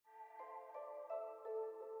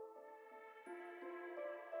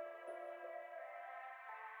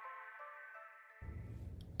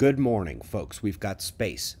Good morning, folks. We've got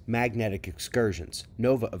space, magnetic excursions,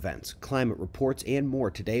 nova events, climate reports, and more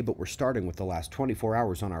today, but we're starting with the last 24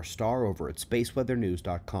 hours on our star over at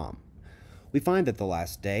spaceweathernews.com. We find that the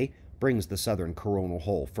last day brings the southern coronal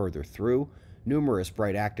hole further through, numerous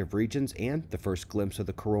bright active regions, and the first glimpse of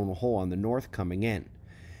the coronal hole on the north coming in.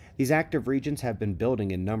 These active regions have been building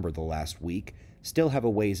in number the last week, still have a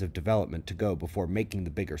ways of development to go before making the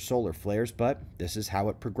bigger solar flares, but this is how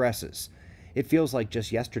it progresses. It feels like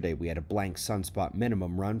just yesterday we had a blank sunspot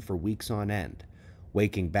minimum run for weeks on end.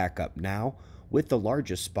 Waking back up now, with the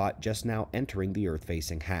largest spot just now entering the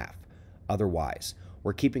Earth-facing half. Otherwise,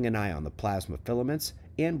 we're keeping an eye on the plasma filaments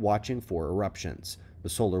and watching for eruptions. The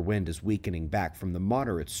solar wind is weakening back from the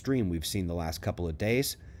moderate stream we've seen the last couple of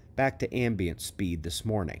days, back to ambient speed this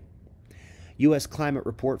morning. U.S. climate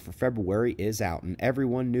report for February is out, and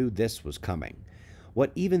everyone knew this was coming.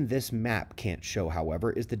 What even this map can't show,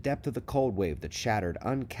 however, is the depth of the cold wave that shattered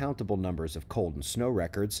uncountable numbers of cold and snow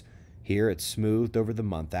records. Here it's smoothed over the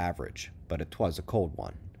month average, but it was a cold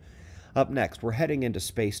one. Up next, we're heading into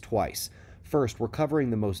space twice. First, we're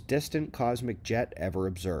covering the most distant cosmic jet ever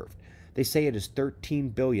observed. They say it is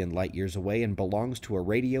 13 billion light-years away and belongs to a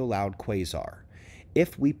radio-loud quasar.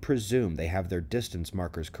 If we presume they have their distance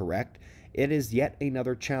markers correct, it is yet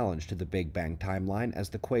another challenge to the Big Bang timeline, as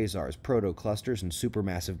the quasars, protoclusters, and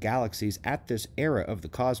supermassive galaxies at this era of the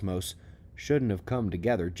cosmos shouldn't have come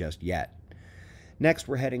together just yet. Next,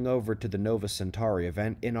 we're heading over to the Nova Centauri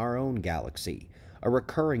event in our own galaxy, a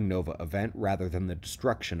recurring nova event rather than the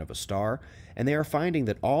destruction of a star, and they are finding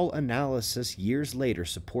that all analysis years later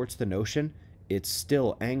supports the notion it's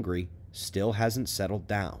still angry, still hasn't settled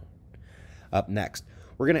down. Up next,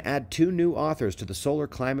 we're going to add 2 new authors to the solar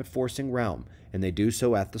climate forcing realm, and they do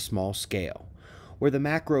so at the small scale. Where the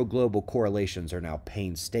macro global correlations are now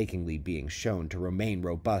painstakingly being shown to remain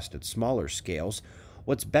robust at smaller scales,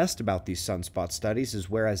 what's best about these sunspot studies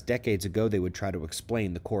is whereas decades ago they would try to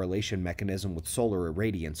explain the correlation mechanism with solar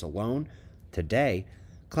irradiance alone, today,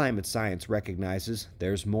 climate science recognizes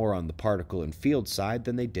there's more on the particle and field side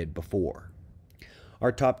than they did before.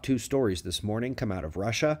 Our top 2 stories this morning come out of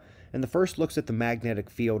Russia, and the first looks at the magnetic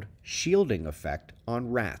field shielding effect on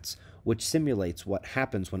rats, which simulates what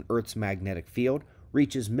happens when Earth's magnetic field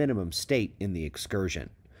reaches minimum state in the excursion.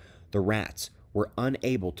 The rats were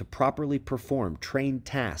unable to properly perform trained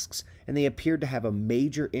tasks, and they appeared to have a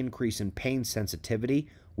major increase in pain sensitivity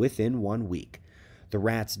within 1 week. The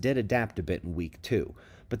rats did adapt a bit in week 2,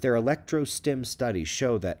 but their electrostim studies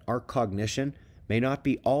show that our cognition may not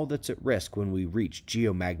be all that's at risk when we reach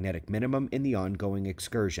geomagnetic minimum in the ongoing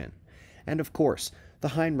excursion. And of course, the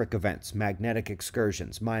Heinrich events, magnetic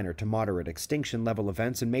excursions, minor to moderate extinction level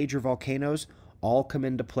events, and major volcanoes all come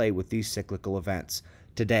into play with these cyclical events.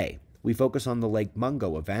 Today, we focus on the Lake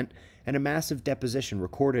Mungo event and a massive deposition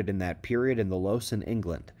recorded in that period in the Los in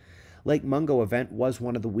England. Lake Mungo event was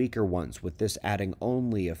one of the weaker ones, with this adding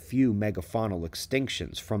only a few megafaunal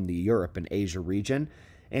extinctions from the Europe and Asia region,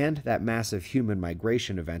 and that massive human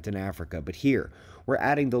migration event in Africa. But here, we're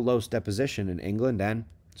adding the Los deposition in England, and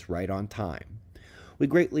it's right on time. We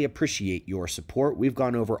greatly appreciate your support. We've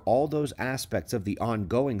gone over all those aspects of the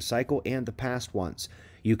ongoing cycle and the past ones.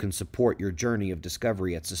 You can support your journey of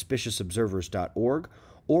discovery at suspiciousobservers.org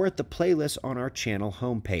or at the playlist on our channel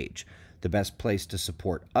homepage. The best place to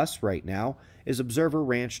support us right now is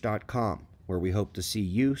observerranch.com, where we hope to see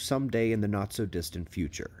you someday in the not-so-distant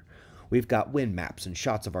future. We've got wind maps and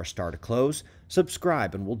shots of our star to close.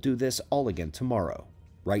 Subscribe, and we'll do this all again tomorrow.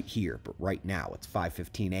 Right here, but right now it's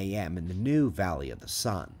 5:15 a.m. in the new Valley of the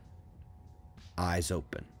Sun. Eyes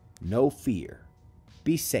open, no fear.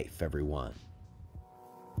 Be safe, everyone.